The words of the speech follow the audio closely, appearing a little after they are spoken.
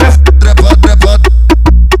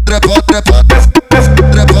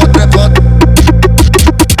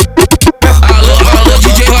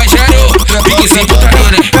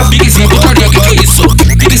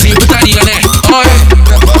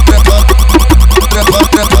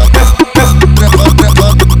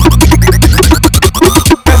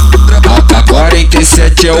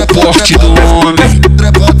porte do homem.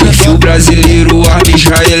 Perfil brasileiro, arma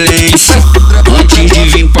israelense. Antes de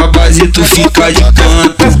vir pra base tu fica de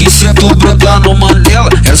canto. E se tu brotar no Mandela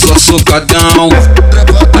é só socadão.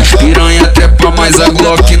 As piranha trepa, mas a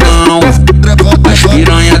Glock não. As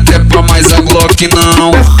piranha trepa, mas a Glock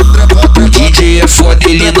não. O DJ é foda,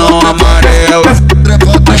 ele não amarela.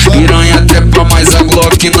 As piranha trepa, mas a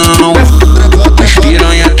Glock não. As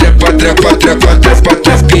piranha trepa, trepa, trepa, trepa,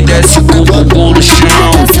 trepa e desce com o bumbum no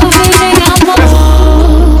chão. Eu sou virgem, amor.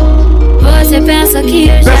 Você pensa que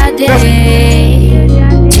eu já dei?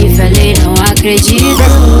 Te falei, não acredito.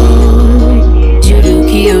 Juro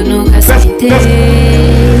que eu nunca aceitei.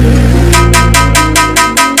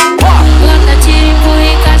 Bota tiro, empurra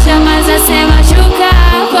e caixa, mas você machuca.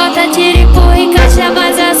 Bota tiro, empurra e caixa,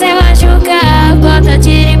 mas você machuca. Bota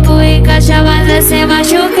tiro, empurra e caixa, mas você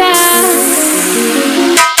machuca.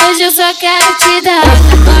 Hoje eu só quero te dar.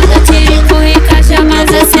 Bota tiro, empurra e caixa, mas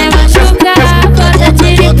você machuca. Bota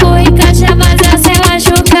tiro, empurra e caixa, mas você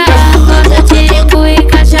machuca. Bota tiro, empurra e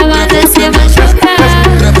caixa, mas você machuca.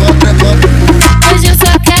 Hoje eu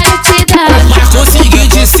só quero te dar. Mas consegui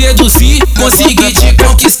te seduzir, consegui te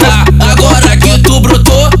conquistar. Agora que tu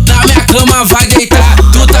brotou, na minha cama vai deitar.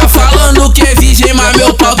 Tu tá falando que é virgem, mas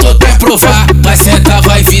meu pau tu quer provar. Vai sentar,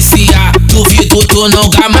 vai viciar, duvido tu não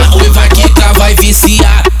gamar. Oi, vai quicar, vai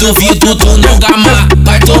viciar, duvido tu não gamar.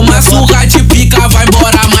 Vai tomar surra de pica, vai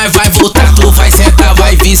embora, mas vai voltar. Tu vai sentar,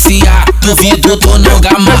 vai viciar, duvido tu não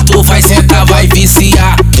gamar. Tu vai sentar, vai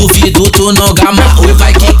viciar, duvido tu não gamar. Oi,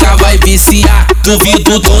 vai quicar, vai viciar,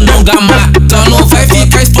 duvido tu não gamar. Então não vai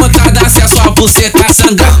ficar espantada se a sua buceta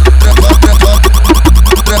sangrar.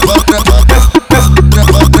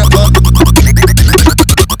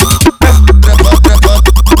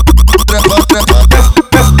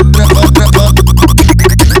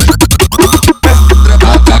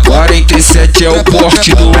 AK-47 é o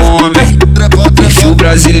porte do homem. Perfil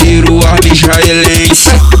brasileiro, arma israelense.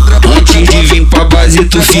 Antes de vir pra base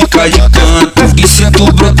tu fica de canto. E se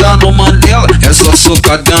tu brotar no Mandela é só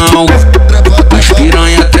socadão. As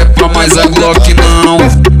piranha trepa, mas a Glock não.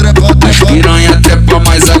 As piranha trepa,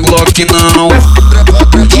 mas a Glock não.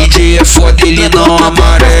 O DJ é foda, ele não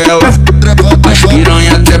amarela. As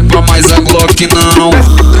piranha trepa, mas a Glock não.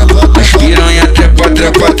 As piranha trepa,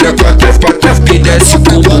 trepa, trepa, trepa, trepa e desce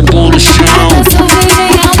com o bumbum no chão. Eu sou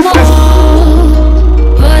virgem, amor.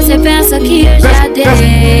 Você pensa que eu já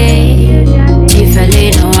dei? Te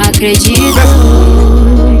falei, não acredito.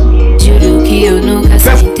 Juro que eu nunca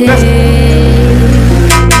aceitei.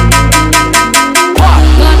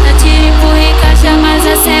 Bota tiro, empurra e caixa, mas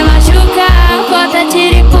você machuca. Bota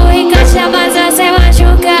tiro, empurra e caixa, mas você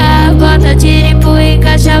machuca. Bota tiro, empurra e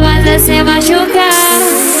caixa, mas você machuca.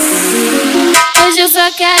 Hoje eu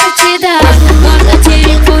só quero te dar. Bota tiro,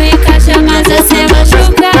 empurra e caixa, mas você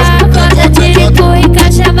machuca. Bota tiro, empurra e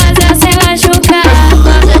caixa, mas você machuca.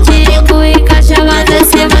 Bota tiro, empurra e caixa, mas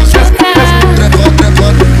você machuca.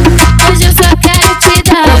 Hoje eu só quero te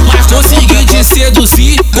dar. Mas consegui te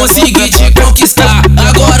seduzir, consegui te conquistar.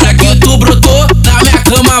 Agora que tu brotou, na minha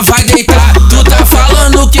cama vai deitar. Tu tá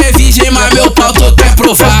falando que é virgem, mas meu pau tu quer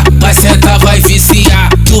provar. Vai sentar, vai viciar,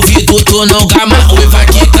 duvido tu não gamar. Oi, vai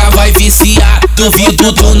quicar, vai viciar,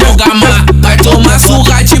 duvido tu não gamar. Vai tomar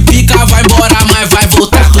surra de pica, vai embora, mas vai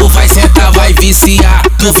voltar. Tu vai sentar, vai viciar,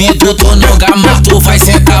 duvido tu não gamar. Tu vai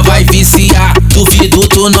sentar, vai viciar, duvido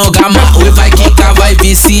tu não gamar. Oi, vai quicar, vai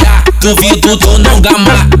viciar, duvido tu não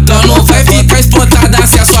gamar. Então não vai ficar espantada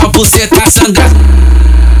se a sua buceta sangrar.